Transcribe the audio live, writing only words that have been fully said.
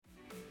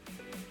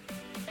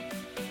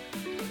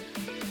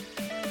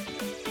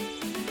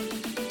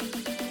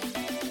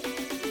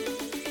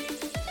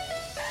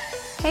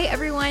Hey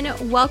everyone,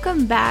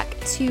 welcome back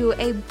to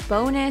a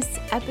bonus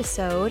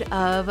episode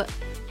of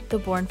the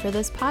Born for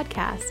This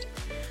podcast.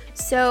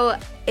 So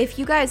if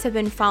you guys have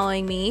been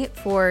following me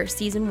for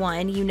season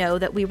 1, you know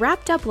that we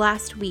wrapped up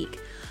last week.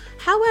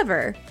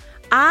 However,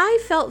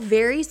 I felt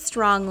very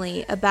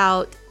strongly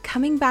about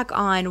coming back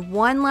on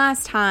one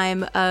last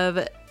time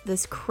of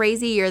this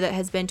crazy year that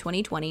has been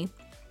 2020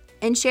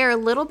 and share a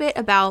little bit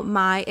about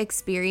my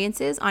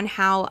experiences on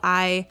how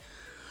I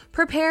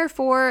prepare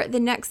for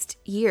the next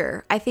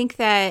year. I think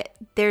that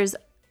there's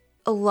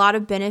a lot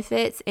of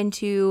benefits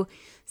into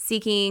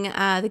seeking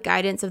the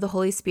guidance of the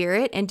Holy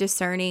Spirit and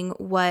discerning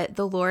what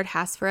the Lord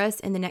has for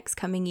us in the next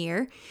coming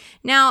year.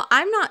 Now,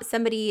 I'm not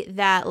somebody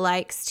that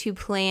likes to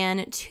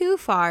plan too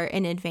far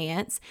in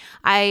advance.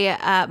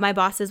 My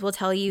bosses will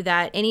tell you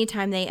that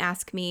anytime they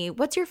ask me,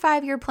 what's your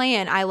 5-year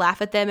plan? I laugh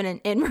at them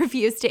and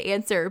refuse to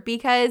answer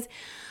because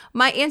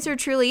my answer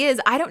truly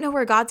is, I don't know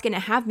where God's going to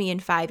have me in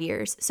 5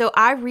 years. So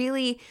I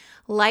really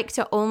like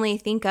to only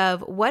think of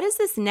what is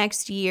this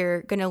next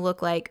year going to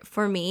look like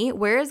for me?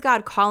 Where is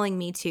God calling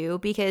me to?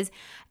 Because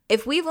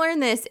if we've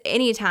learned this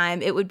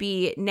anytime, it would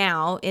be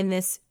now in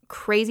this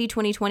crazy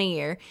 2020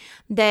 year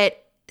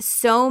that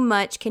so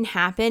much can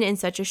happen in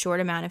such a short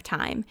amount of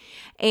time.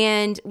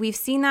 And we've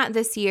seen that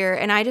this year.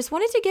 And I just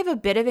wanted to give a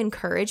bit of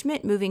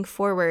encouragement moving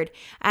forward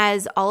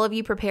as all of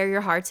you prepare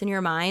your hearts and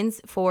your minds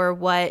for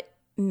what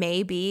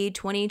may be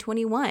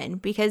 2021,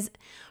 because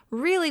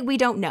really we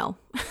don't know.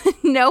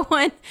 no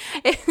one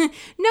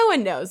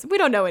knows. We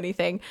don't know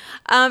anything.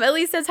 At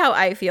least that's how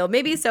I feel.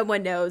 Maybe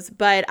someone knows,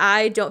 but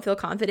I don't feel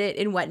confident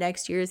in what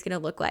next year is going to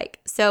look like.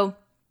 So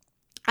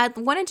I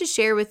wanted to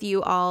share with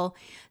you all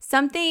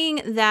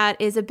something that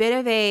is a bit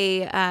of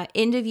a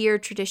end of year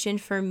tradition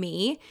for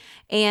me,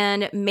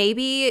 and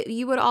maybe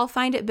you would all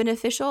find it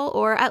beneficial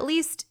or at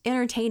least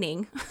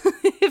entertaining,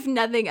 if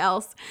nothing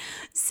else.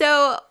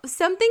 So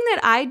something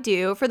that I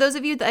do, for those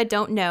of you that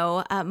don't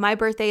know, my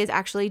birthday is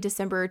actually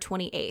December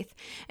 28th.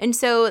 And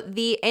so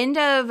the end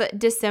of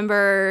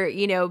December,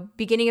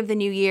 beginning of the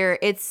new year,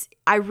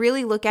 I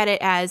really look at it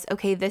as,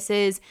 okay,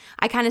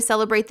 I kind of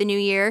celebrate the new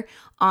year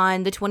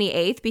on the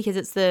 28th because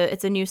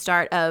it's a new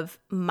start of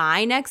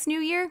my next new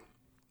year.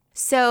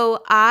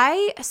 So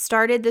I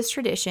started this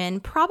tradition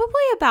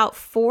probably about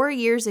 4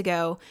 years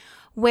ago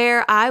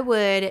where I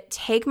would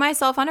take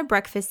myself on a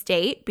breakfast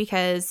date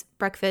because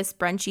breakfast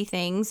brunchy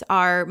things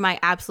are my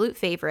absolute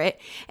favorite.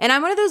 And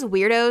I'm one of those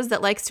weirdos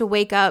that likes to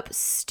wake up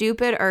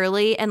stupid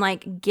early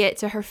and get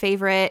to her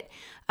favorite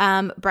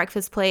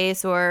breakfast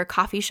place or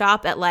coffee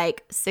shop at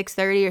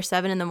 6:30 or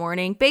 7 in the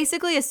morning.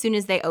 Basically, as soon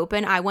as they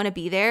open, I want to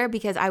be there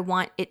because I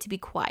want it to be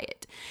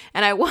quiet.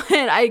 And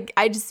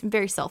I just am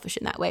very selfish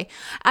in that way.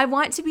 I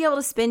want to be able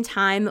to spend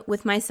time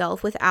with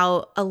myself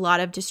without a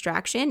lot of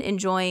distraction,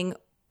 enjoying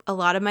a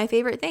lot of my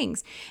favorite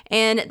things.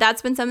 And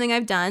that's been something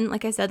I've done,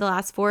 like I said, the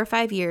last 4 or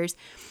 5 years.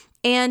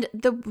 And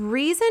the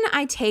reason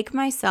I take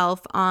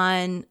myself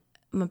on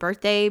my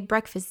birthday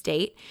breakfast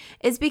date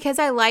is because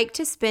I like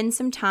to spend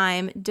some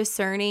time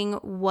discerning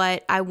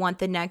what I want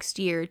the next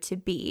year to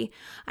be.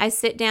 I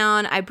sit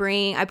down, I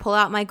pull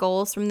out my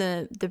goals from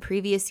the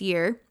previous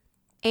year,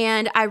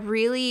 and I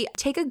really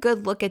take a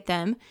good look at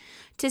them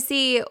to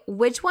see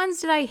which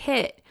ones did I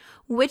hit,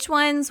 which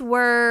ones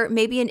were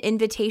maybe an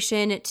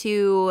invitation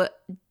to,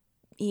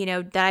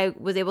 that I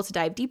was able to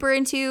dive deeper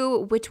into,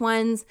 which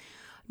ones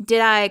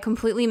did I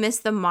completely miss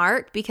the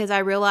mark because I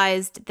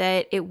realized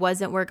that it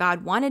wasn't where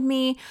God wanted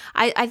me.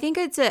 I think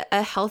it's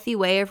a healthy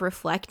way of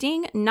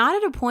reflecting, not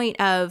at a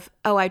point of,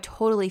 oh, I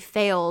totally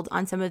failed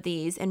on some of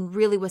these and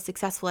really was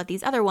successful at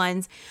these other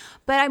ones,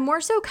 but I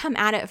more so come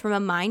at it from a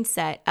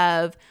mindset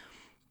of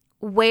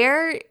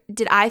where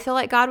did I feel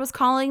like God was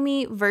calling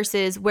me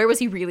versus where was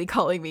he really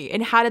calling me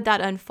and how did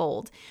that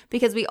unfold?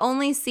 Because we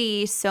only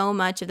see so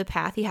much of the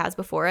path he has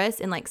before us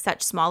in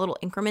such small little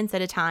increments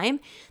at a time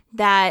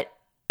that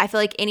I feel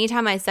like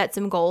anytime I set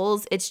some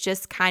goals, it's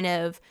just kind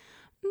of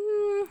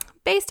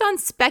based on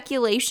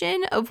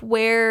speculation of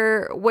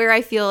where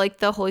I feel like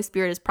the Holy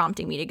Spirit is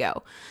prompting me to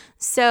go.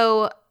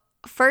 So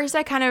first,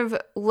 I kind of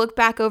look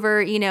back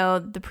over,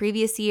 the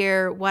previous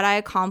year, what I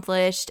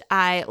accomplished.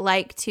 I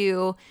like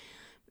to,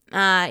 do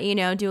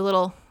a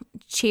little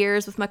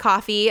cheers with my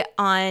coffee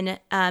on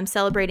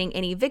celebrating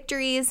any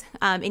victories,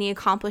 any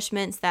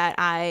accomplishments that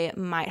I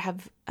might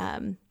have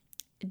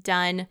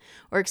done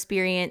or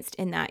experienced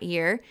in that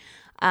year.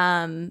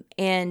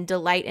 And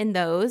delight in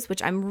those,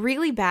 which I'm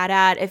really bad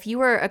at. If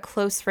you are a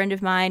close friend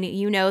of mine,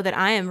 you know that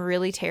I am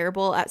really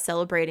terrible at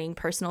celebrating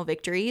personal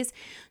victories.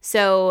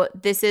 So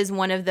this is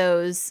one of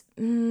those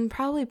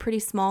probably pretty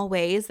small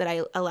ways that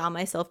I allow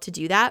myself to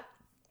do that.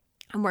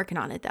 I'm working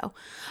on it though.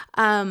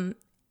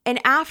 And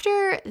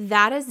after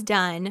that is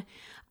done,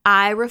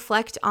 I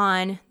reflect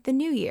on the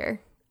new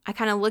year. I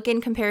kind of look in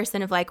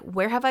comparison of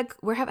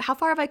how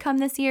far have I come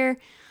this year?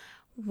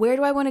 Where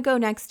do I want to go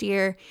next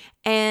year?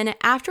 And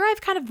after I've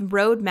kind of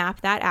road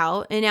mapped that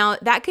out, and now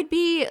that could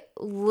be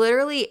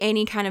literally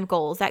any kind of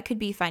goals. That could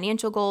be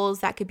financial goals.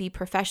 That could be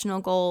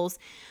professional goals.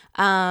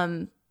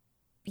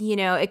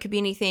 it could be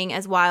anything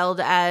as wild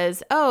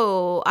as,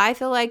 oh, I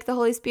feel like the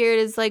Holy Spirit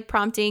is like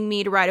prompting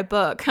me to write a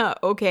book. Huh,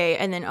 okay.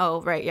 And then,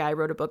 oh, right. Yeah, I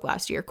wrote a book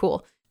last year.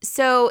 Cool.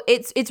 So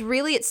it's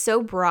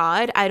so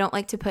broad. I don't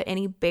like to put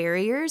any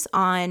barriers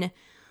on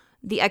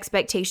the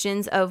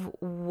expectations of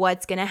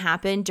what's going to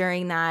happen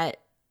during that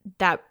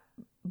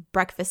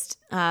breakfast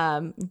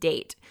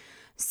date.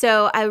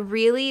 So I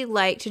really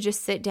like to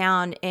just sit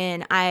down,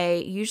 and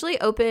I usually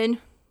open,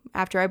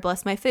 after I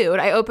bless my food,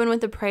 I open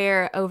with a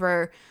prayer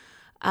over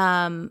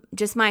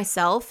just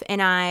myself, and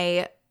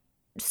I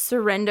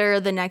surrender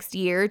the next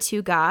year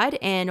to God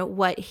and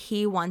what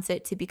He wants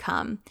it to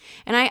become.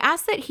 And I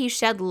ask that He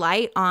shed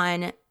light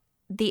on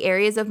the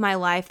areas of my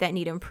life that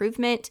need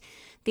improvement,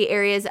 the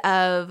areas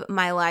of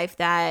my life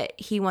that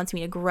He wants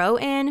me to grow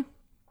in.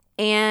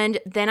 And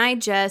then I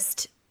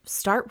just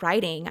start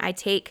writing. I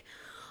take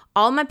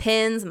all my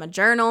pens, my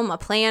journal, my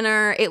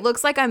planner. It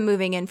looks like I'm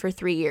moving in for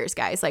 3 years,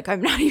 guys. Like,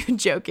 I'm not even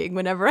joking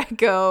whenever I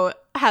go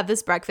have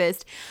this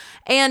breakfast.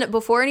 And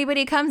before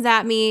anybody comes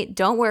at me,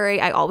 don't worry.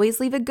 I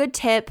always leave a good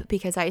tip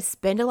because I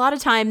spend a lot of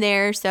time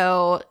there.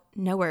 So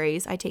no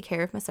worries. I take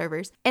care of my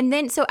servers. And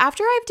then, so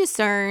after I've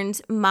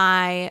discerned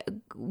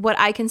what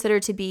I consider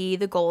to be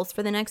the goals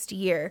for the next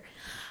year,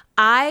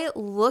 I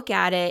look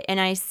at it and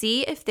I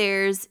see if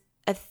there's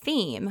a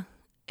theme,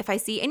 if I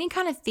see any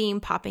kind of theme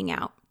popping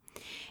out.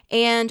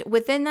 And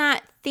within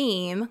that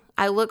theme,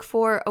 I look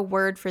for a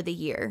word for the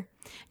year.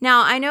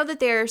 Now, I know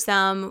that there are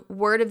some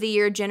word of the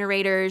year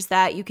generators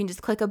that you can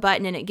just click a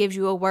button and it gives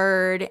you a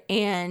word.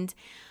 And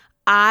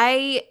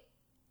I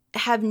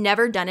have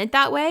never done it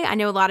that way. I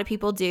know a lot of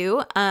people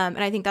do. And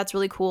I think that's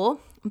really cool.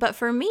 But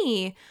for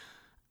me,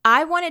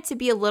 I want it to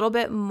be a little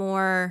bit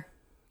more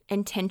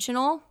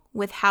intentional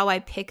with how I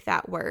pick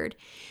that word.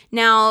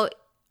 Now,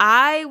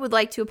 I would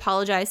like to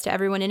apologize to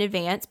everyone in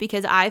advance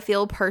because I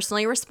feel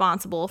personally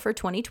responsible for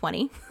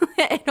 2020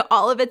 and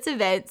all of its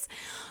events,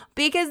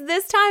 because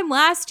this time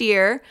last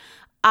year,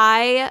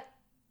 I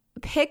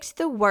picked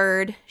the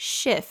word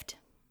shift.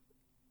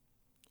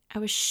 I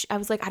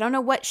was like, I don't know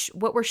what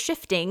we're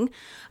shifting.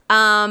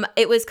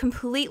 It was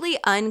completely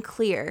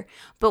unclear,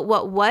 but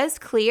what was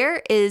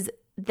clear is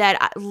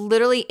that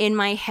literally in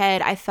my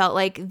head, I felt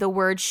like the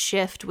word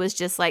shift was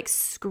just like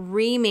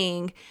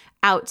screaming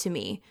out to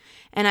me.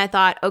 And I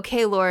thought,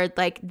 okay, Lord,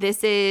 like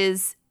this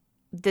is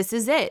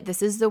it.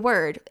 This is the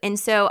word. And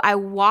so I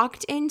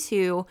walked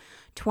into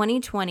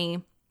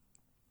 2020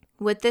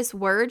 with this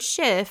word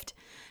shift,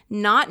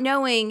 not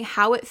knowing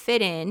how it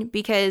fit in,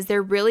 because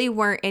there really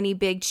weren't any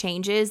big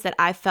changes that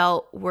I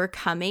felt were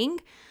coming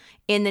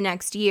in the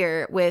next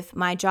year with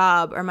my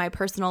job or my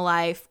personal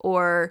life,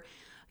 or,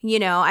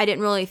 I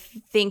didn't really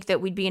think that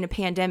we'd be in a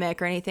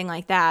pandemic or anything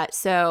like that.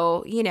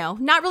 So,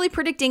 not really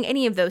predicting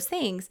any of those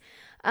things.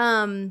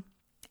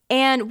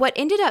 And what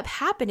ended up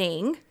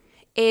happening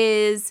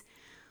is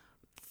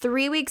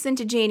 3 weeks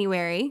into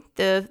January,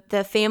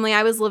 the family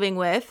I was living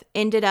with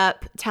ended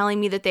up telling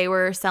me that they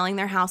were selling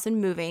their house and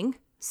moving.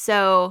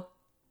 So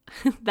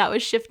that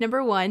was shift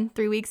number 1,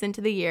 3 weeks into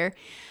the year.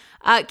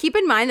 Keep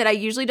in mind that I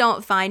usually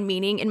don't find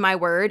meaning in my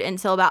word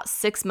until about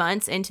 6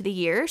 months into the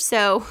year.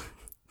 So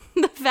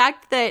the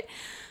fact that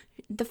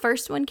the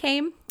first one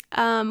came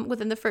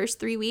within the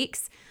first 3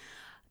 weeks,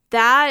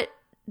 that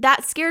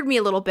scared me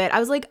a little bit. I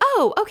was like,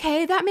 oh,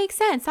 okay, that makes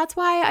sense. That's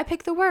why I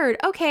picked the word.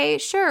 Okay,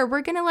 sure.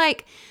 We're going to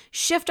like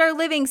shift our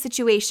living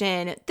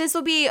situation. This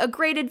will be a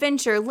great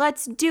adventure.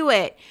 Let's do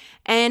it.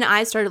 And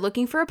I started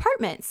looking for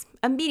apartments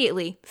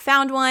immediately.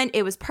 Found one.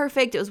 It was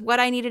perfect. It was what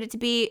I needed it to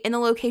be in the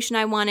location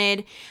I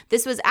wanted.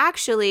 This was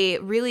actually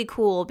really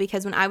cool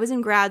because when I was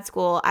in grad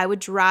school, I would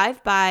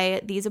drive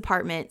by these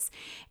apartments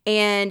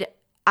and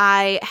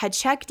I had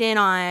checked in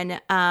on,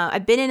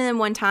 I've been in them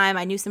one time.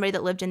 I knew somebody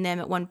that lived in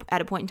them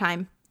at a point in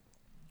time.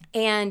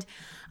 And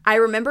I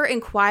remember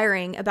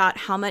inquiring about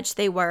how much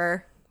they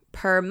were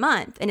per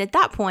month. And at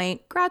that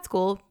point, grad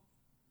school,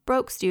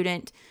 broke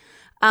student,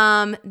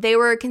 they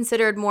were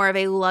considered more of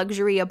a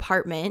luxury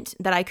apartment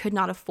that I could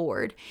not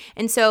afford.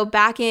 And so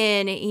back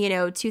in,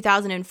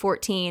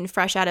 2014,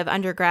 fresh out of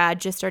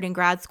undergrad, just starting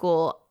grad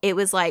school, it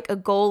was like a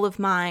goal of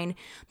mine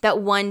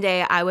that one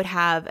day I would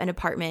have an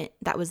apartment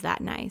that was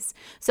that nice.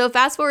 So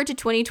fast forward to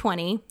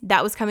 2020,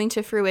 that was coming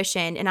to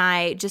fruition. And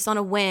I just on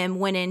a whim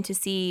went in to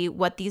see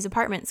what these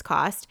apartments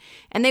cost.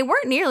 And they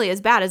weren't nearly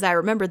as bad as I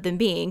remembered them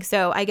being.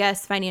 So I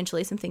guess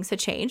financially some things had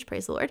changed,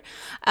 praise the Lord.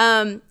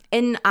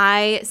 And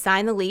I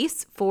signed the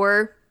lease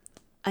for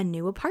a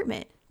new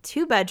apartment,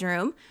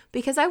 2-bedroom,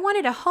 because I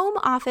wanted a home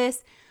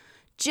office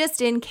just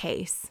in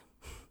case.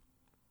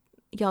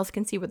 Y'all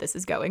can see where this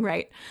is going,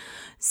 right?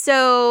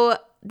 So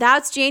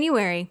that's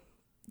January.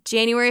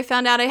 I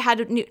found out I had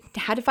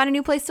to find a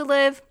new place to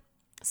live.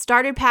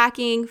 Started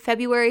packing.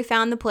 February,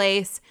 found the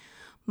place.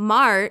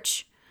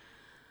 March,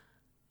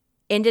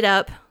 ended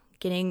up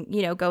getting,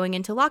 going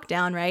into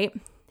lockdown, right?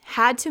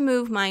 Had to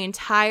move my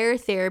entire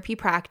therapy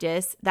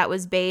practice that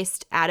was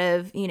based out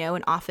of,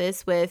 an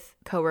office with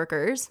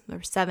coworkers. There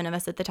were 7 of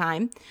us at the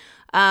time,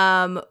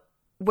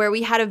 where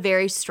we had a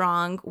very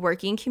strong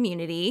working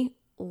community,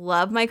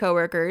 love my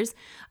coworkers,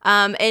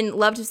 and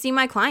love to see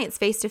my clients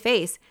face to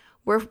face.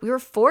 We were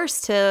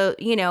forced to,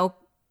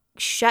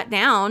 shut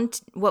down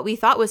what we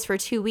thought was for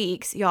 2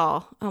 weeks,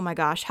 y'all. Oh my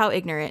gosh, how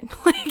ignorant.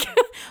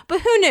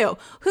 But who knew?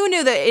 Who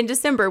knew that in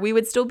December we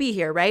would still be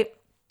here, right?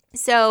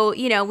 So,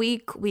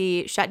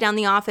 we shut down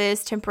the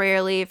office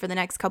temporarily for the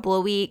next couple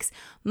of weeks,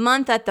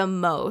 month at the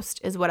most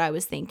is what I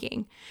was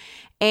thinking.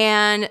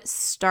 And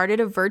started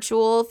a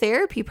virtual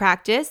therapy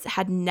practice.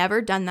 Had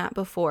never done that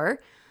before.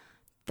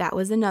 That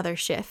was another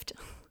shift.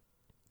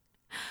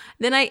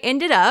 Then I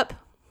ended up,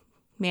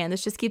 man,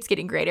 this just keeps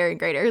getting greater and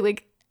greater.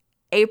 Like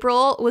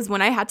April was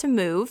when I had to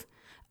move.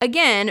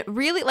 Again,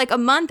 really like a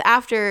month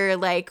after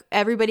like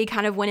everybody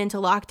kind of went into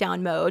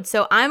lockdown mode.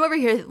 So I'm over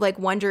here like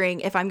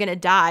wondering if I'm going to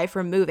die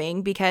from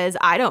moving because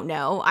I don't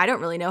know. I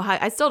don't really know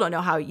I still don't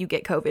know how you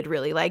get COVID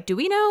really. Like, do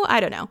we know? I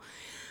don't know.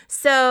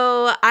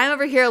 So I'm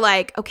over here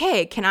like,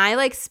 okay, can I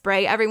like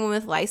spray everyone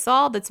with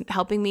Lysol that's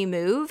helping me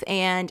move?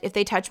 And if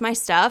they touch my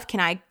stuff, can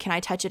I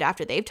touch it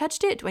after they've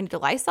touched it? Do I need to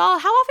Lysol?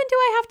 How often do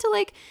I have to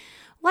like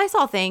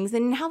Lysol things?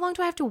 And how long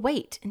do I have to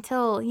wait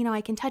until,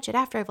 I can touch it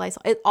after I've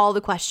Lysol? All of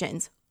the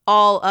questions.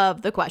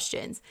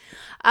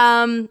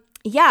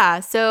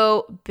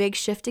 So big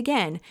shift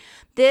again.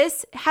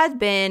 This has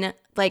been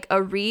like a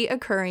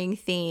reoccurring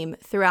theme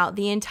throughout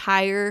the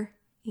entire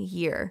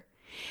year.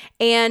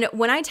 And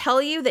when I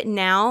tell you that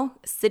now,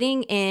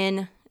 sitting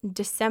in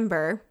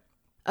December,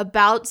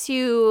 about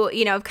to,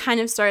 I've kind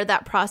of started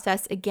that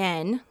process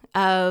again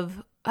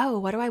of,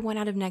 what do I want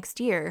out of next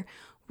year?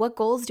 What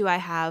goals do I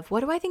have? What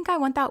do I think I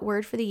want that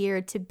word for the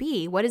year to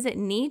be? What does it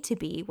need to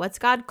be? What's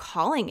God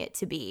calling it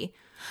to be?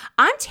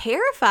 I'm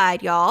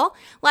terrified, y'all.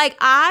 Like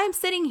I'm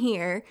sitting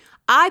here,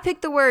 I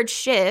picked the word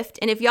shift.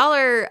 And if y'all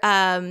are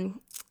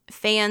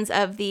fans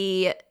of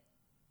the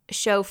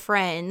show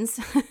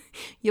Friends,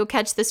 you'll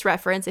catch this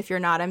reference. If you're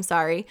not, I'm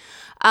sorry.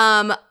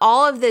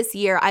 All of this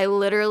year, I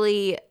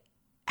literally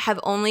have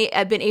only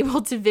been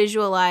able to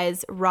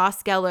visualize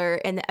Ross Geller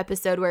in the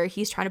episode where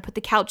he's trying to put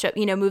the couch up,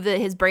 move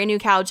his brand new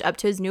couch up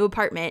to his new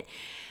apartment.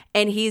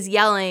 And he's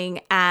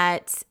yelling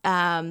at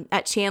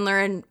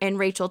Chandler and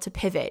Rachel to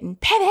pivot and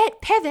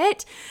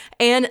pivot.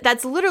 And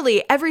that's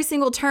literally every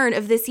single turn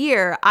of this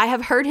year. I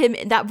have heard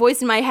that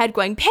voice in my head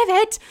going,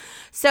 pivot.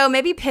 So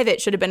maybe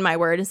pivot should have been my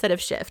word instead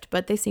of shift,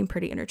 but they seem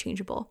pretty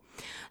interchangeable.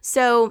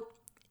 So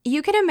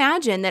you can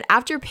imagine that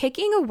after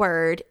picking a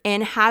word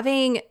and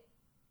having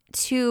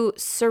to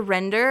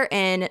surrender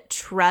and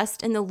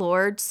trust in the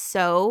Lord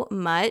so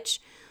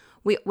much,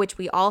 which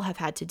we all have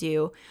had to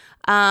do,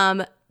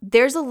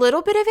 there's a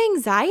little bit of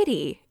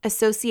anxiety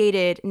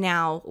associated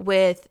now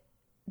with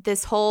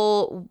this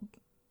whole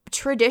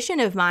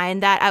tradition of mine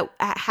that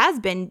has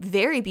been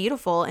very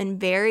beautiful and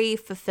very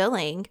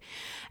fulfilling.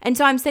 And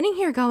so I'm sitting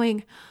here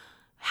going,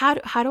 how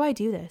do I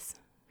do this?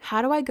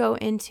 How do I go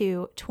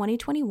into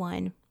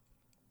 2021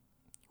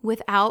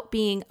 without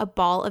being a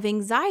ball of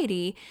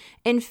anxiety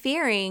and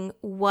fearing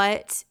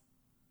what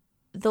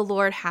the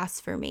Lord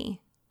has for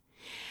me?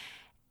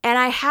 And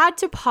I had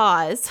to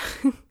pause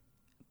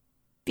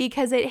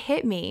because it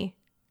hit me.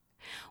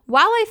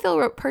 While I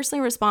feel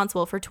personally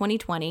responsible for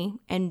 2020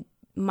 and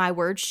my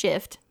word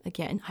shift,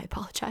 again, I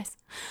apologize,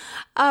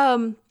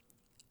 I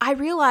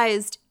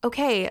realized,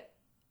 okay,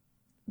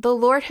 the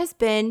Lord has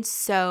been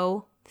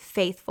so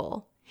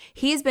faithful.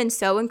 He's been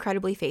so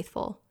incredibly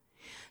faithful.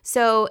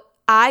 So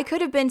I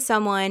could have been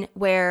someone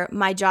where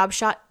my job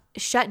shut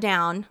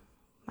down,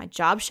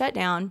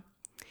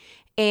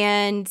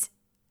 and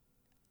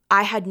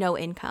I had no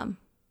income.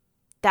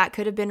 That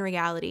could have been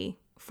reality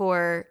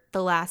for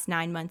the last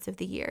 9 months of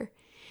the year.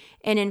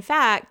 And in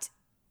fact,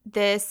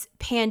 this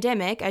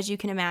pandemic, as you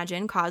can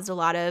imagine, caused a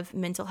lot of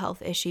mental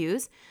health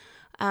issues,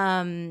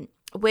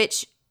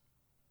 which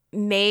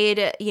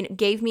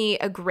gave me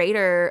a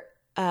greater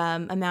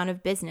amount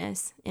of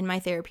business in my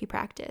therapy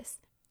practice.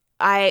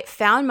 I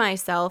found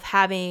myself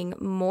having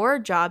more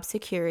job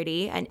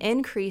security, an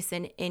increase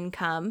in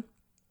income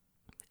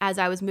as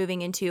I was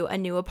moving into a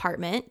new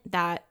apartment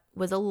that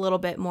was a little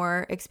bit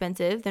more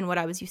expensive than what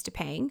I was used to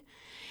paying.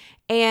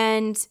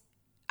 And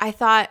I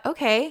thought,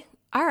 okay,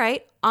 all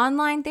right,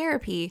 online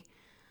therapy.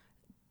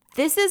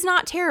 This is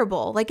not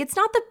terrible. Like, it's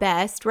not the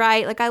best,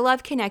 right? Like, I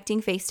love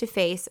connecting face to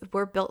face.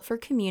 We're built for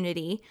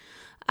community.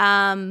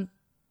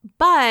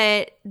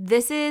 But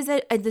this is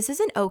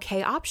an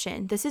okay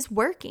option. This is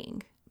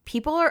working.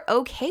 People are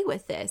okay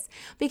with this,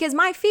 because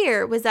my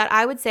fear was that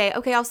I would say,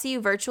 okay, I'll see you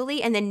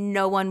virtually, and then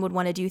no one would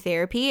want to do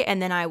therapy,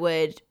 and then I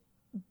would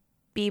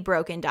be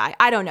broke and die.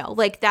 I don't know.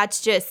 Like,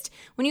 that's just,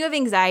 when you have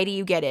anxiety,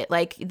 you get it.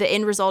 Like, the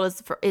end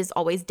result is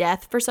always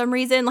death for some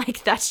reason.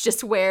 Like, that's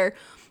just where,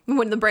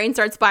 when the brain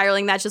starts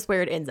spiraling, that's just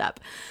where it ends up.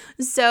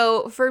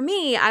 So for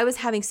me, I was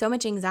having so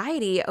much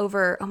anxiety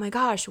over, oh my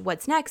gosh,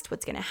 what's next?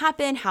 What's going to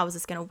happen? How is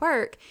this going to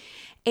work?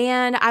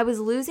 And I was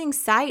losing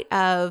sight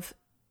of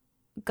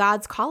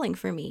God's calling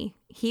for me.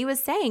 He was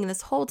saying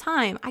this whole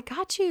time, I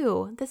got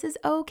you. This is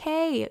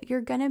okay.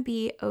 You're going to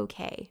be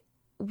okay.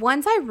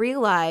 once I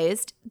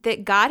realized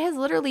that God has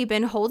literally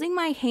been holding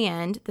my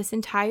hand this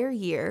entire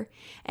year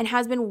and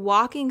has been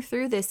walking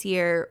through this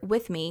year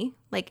with me,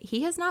 like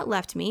he has not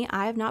left me,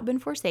 I have not been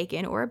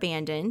forsaken or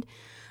abandoned,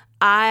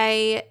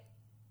 I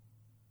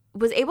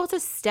was able to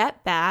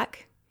step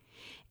back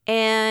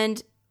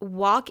and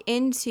walk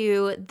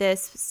into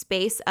this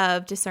space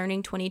of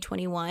discerning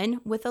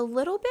 2021 with a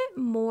little bit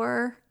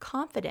more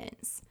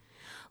confidence.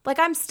 Like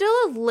I'm still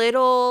a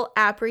little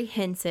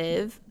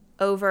apprehensive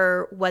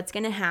over what's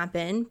going to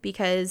happen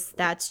because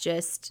that's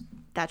just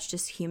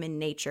human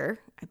nature,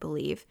 I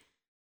believe.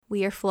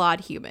 We are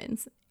flawed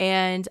humans,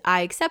 and I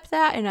accept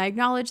that and I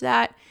acknowledge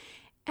that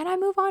and I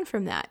move on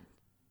from that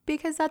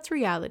because that's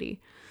reality.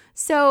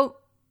 So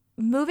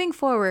moving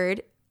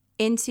forward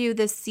into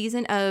this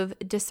season of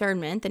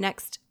discernment, the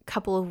next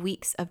couple of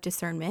weeks of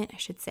discernment, I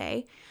should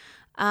say,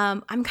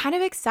 I'm kind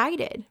of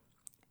excited.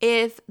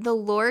 If the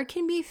Lord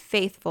can be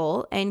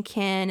faithful and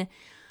can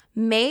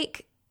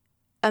make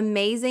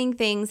amazing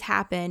things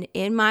happen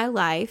in my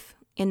life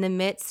in the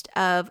midst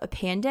of a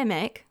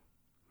pandemic,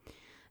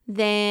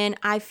 then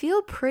I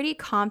feel pretty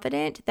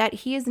confident that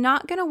he is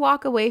not going to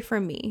walk away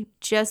from me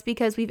just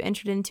because we've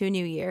entered into a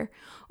new year,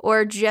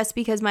 or just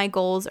because my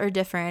goals are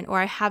different, or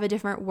I have a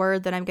different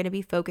word that I'm going to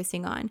be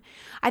focusing on.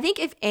 I think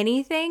if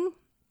anything,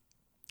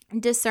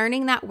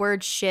 discerning that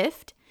word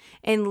shift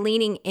and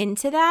leaning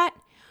into that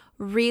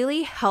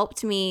really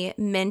helped me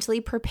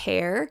mentally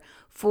prepare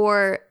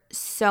for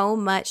so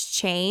much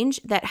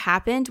change that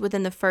happened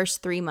within the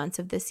first 3 months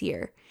of this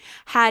year.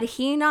 Had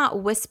he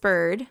not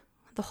whispered,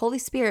 the Holy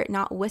Spirit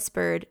not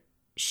whispered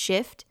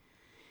shift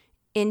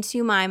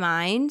into my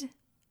mind,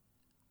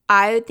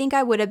 I think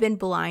I would have been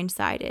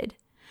blindsided.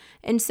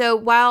 And so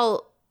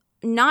while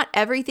not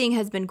everything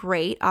has been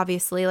great,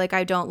 obviously, like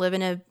I don't live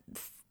in a,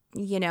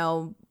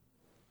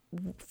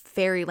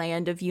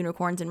 fairyland of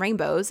unicorns and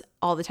rainbows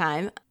all the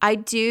time, I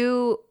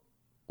do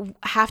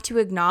have to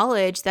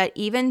acknowledge that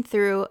even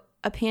through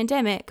a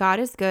pandemic, God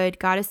is good,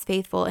 God is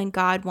faithful, and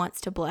God wants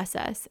to bless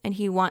us, and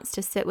he wants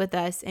to sit with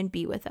us and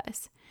be with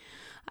us.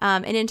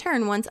 And in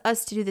turn wants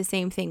us to do the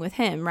same thing with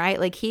him, right?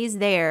 Like he's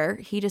there.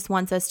 He just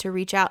wants us to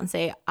reach out and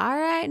say, all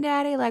right,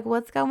 Daddy, like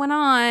what's going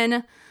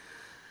on?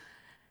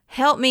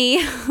 Help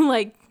me.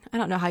 Like, I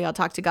don't know how y'all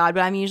talk to God,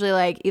 but I'm usually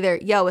like either,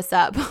 yo, what's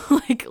up?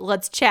 Like,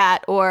 let's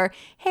chat, or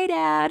hey,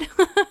 Dad,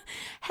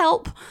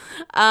 help.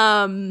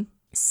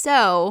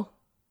 So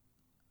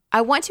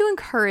I want to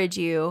encourage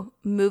you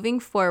moving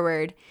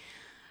forward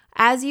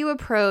as you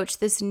approach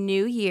this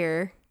new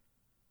year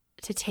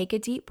to take a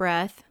deep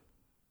breath,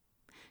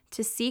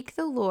 to seek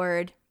the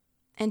Lord,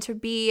 and to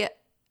be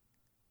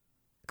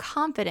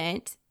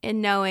confident in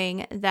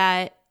knowing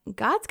that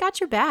God's got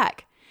your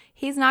back.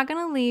 He's not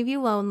going to leave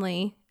you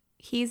lonely.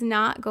 He's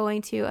not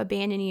going to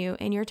abandon you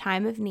in your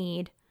time of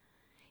need.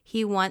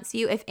 He wants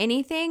you. If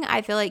anything,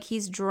 I feel like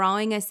he's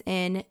drawing us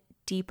in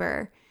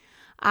deeper.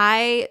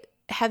 I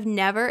have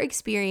never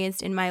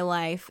experienced in my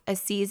life a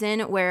season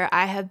where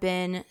I have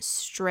been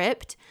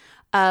stripped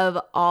of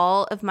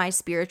all of my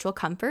spiritual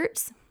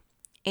comforts.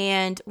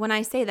 And when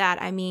I say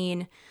that, I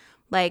mean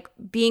like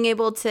being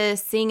able to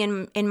sing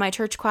in my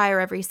church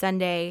choir every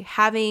Sunday,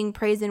 having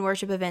praise and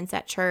worship events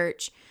at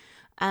church,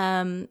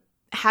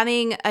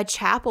 having a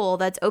chapel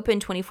that's open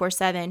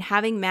 24/7,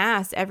 having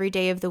mass every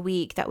day of the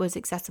week that was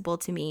accessible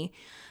to me.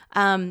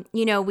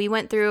 We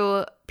went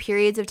through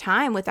periods of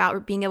time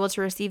without being able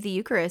to receive the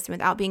Eucharist,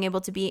 without being able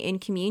to be in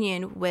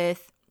communion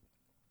with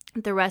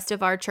the rest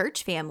of our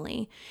church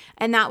family.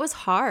 And that was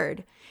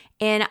hard.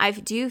 And I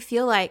do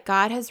feel like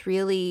God has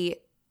really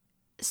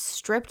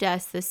stripped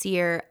us this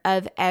year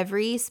of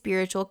every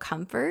spiritual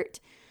comfort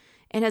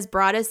and has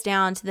brought us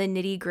down to the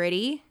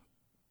nitty-gritty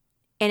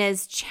and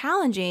is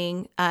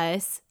challenging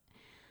us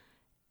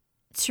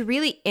to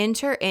really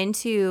enter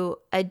into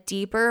a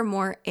deeper,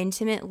 more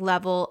intimate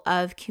level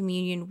of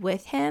communion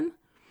with him,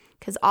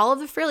 because all of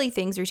the frilly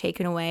things are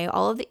taken away.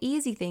 All of the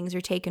easy things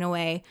are taken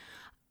away.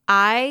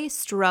 I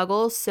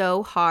struggle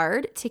so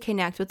hard to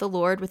connect with the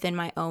Lord within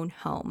my own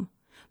home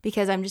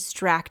because I'm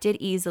distracted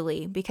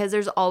easily, because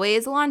there's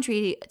always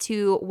laundry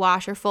to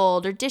wash or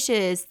fold, or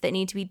dishes that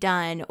need to be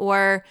done,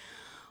 or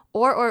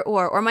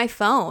my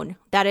phone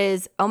that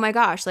is, oh my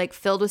gosh, like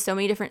filled with so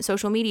many different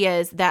social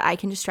medias that I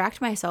can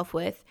distract myself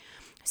with.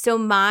 So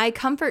my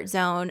comfort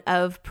zone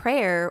of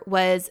prayer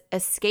was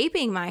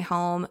escaping my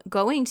home,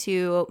 going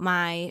to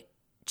my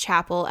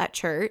chapel at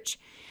church,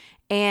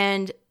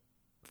 and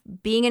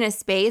being in a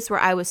space where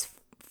I was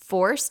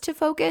forced to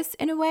focus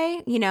in a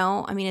way.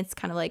 It's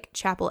kind of like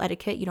chapel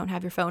etiquette. You don't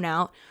have your phone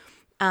out.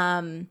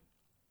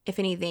 If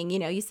anything,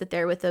 you sit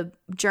there with a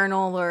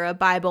journal or a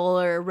Bible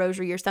or a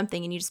rosary or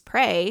something, and you just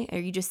pray, or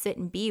you just sit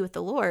and be with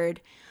the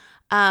Lord.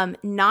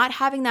 Not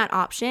having that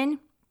option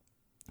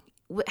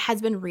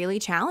has been really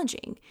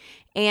challenging.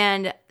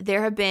 And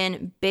there have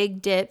been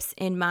big dips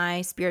in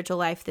my spiritual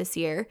life this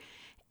year.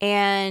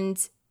 And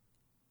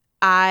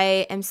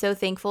I am so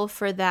thankful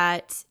for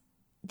that,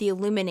 the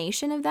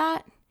illumination of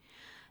that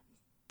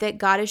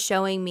God is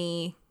showing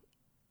me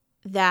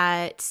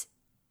that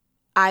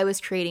I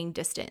was creating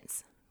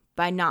distance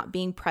by not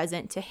being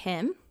present to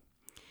him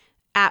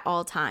at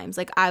all times.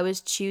 Like I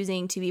was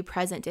choosing to be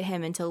present to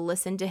him and to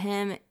listen to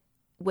him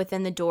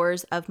within the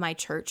doors of my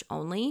church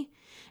only.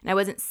 And I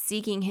wasn't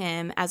seeking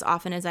him as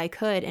often as I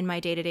could in my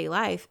day-to-day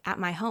life at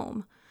my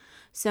home.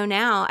 So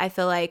now I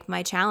feel like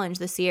my challenge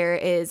this year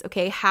is,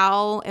 okay,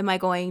 how am I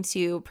going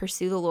to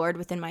pursue the Lord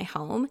within my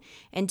home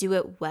and do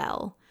it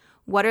well?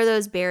 What are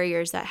those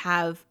barriers that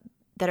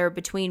are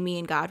between me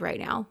and God right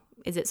now?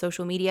 Is it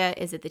social media?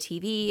 Is it the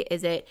TV?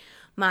 Is it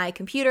my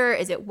computer?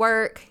 Is it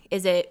work?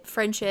 Is it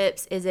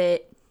friendships? Is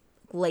it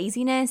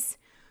laziness?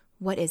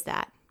 What is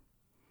that?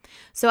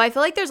 So I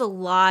feel like there's a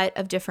lot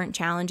of different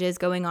challenges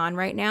going on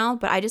right now,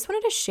 but I just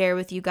wanted to share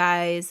with you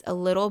guys a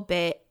little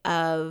bit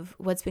of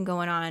what's been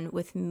going on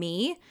with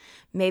me.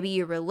 Maybe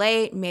you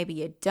relate, maybe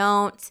you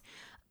don't,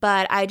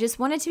 but I just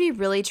wanted to be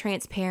really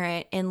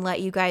transparent and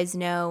let you guys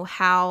know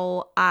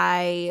how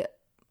I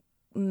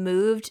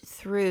moved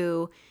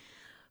through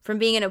from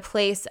being in a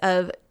place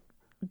of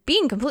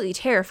being completely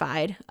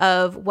terrified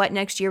of what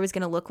next year was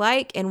going to look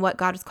like and what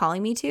God was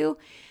calling me to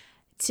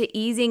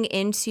easing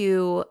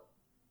into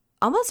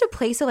almost a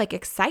place of like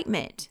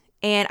excitement.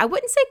 And I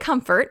wouldn't say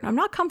comfort. I'm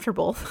not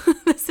comfortable.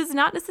 This is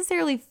not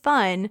necessarily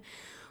fun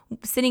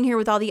sitting here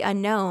with all the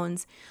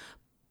unknowns,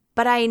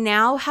 but I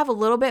now have a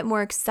little bit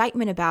more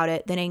excitement about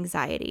it than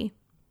anxiety.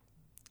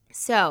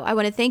 So I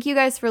want to thank you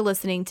guys for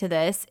listening to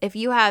this. If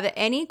you have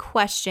any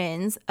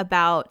questions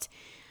about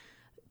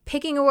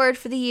picking a word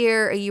for the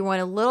year, or you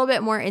want a little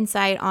bit more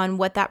insight on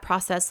what that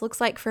process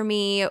looks like for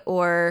me,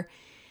 or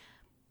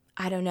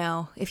I don't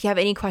know, if you have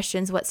any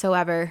questions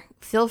whatsoever,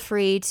 feel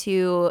free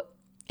to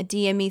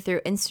DM me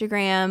through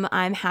Instagram.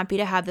 I'm happy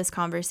to have this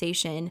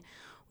conversation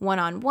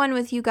one-on-one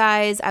with you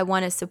guys. I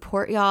want to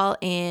support y'all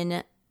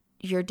in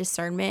your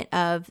discernment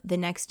of the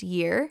next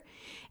year.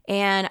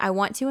 And I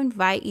want to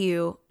invite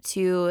you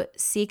to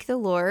seek the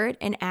Lord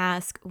and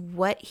ask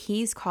what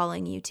he's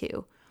calling you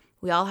to.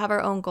 We all have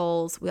our own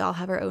goals. We all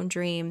have our own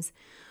dreams,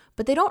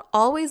 but they don't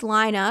always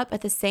line up at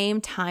the same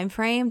time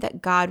frame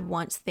that God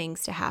wants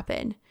things to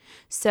happen.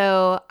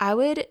 So I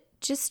would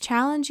just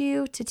challenge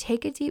you to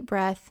take a deep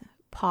breath,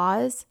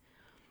 pause,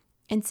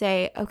 and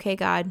say, okay,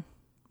 God,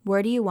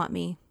 where do you want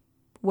me?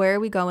 Where are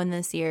we going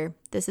this year?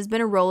 This has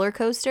been a roller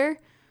coaster.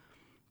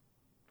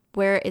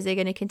 Where is it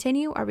going to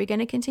continue? Are we going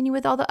to continue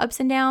with all the ups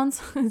and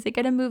downs? Is it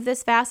going to move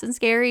this fast and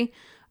scary?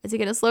 Is it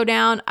going to slow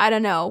down? I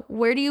don't know.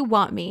 Where do you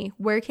want me?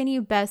 Where can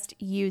you best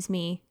use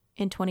me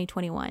in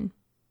 2021?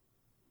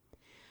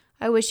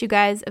 I wish you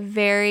guys a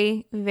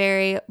very,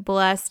 very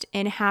blessed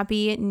and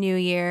happy new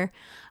year.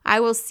 I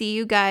will see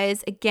you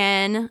guys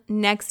again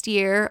next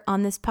year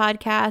on this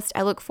podcast.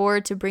 I look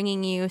forward to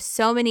bringing you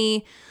so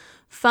many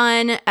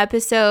fun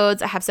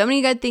episodes. I have so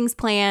many good things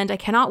planned. I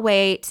cannot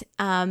wait.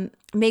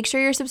 Make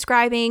sure you're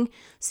subscribing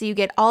so you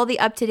get all the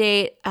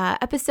up-to-date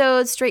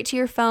episodes straight to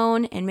your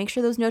phone, and make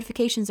sure those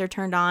notifications are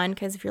turned on,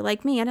 because if you're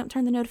like me, I don't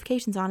turn the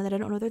notifications on and then I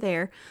don't know they're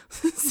there.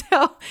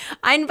 So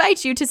I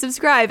invite you to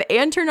subscribe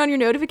and turn on your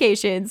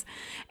notifications,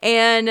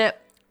 and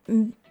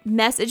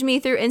message me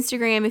through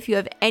Instagram if you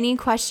have any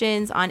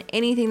questions on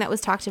anything that was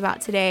talked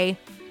about today.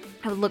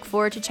 I would look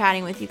forward to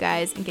chatting with you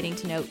guys and getting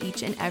to know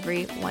each and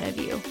every one of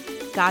you.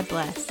 God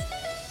bless.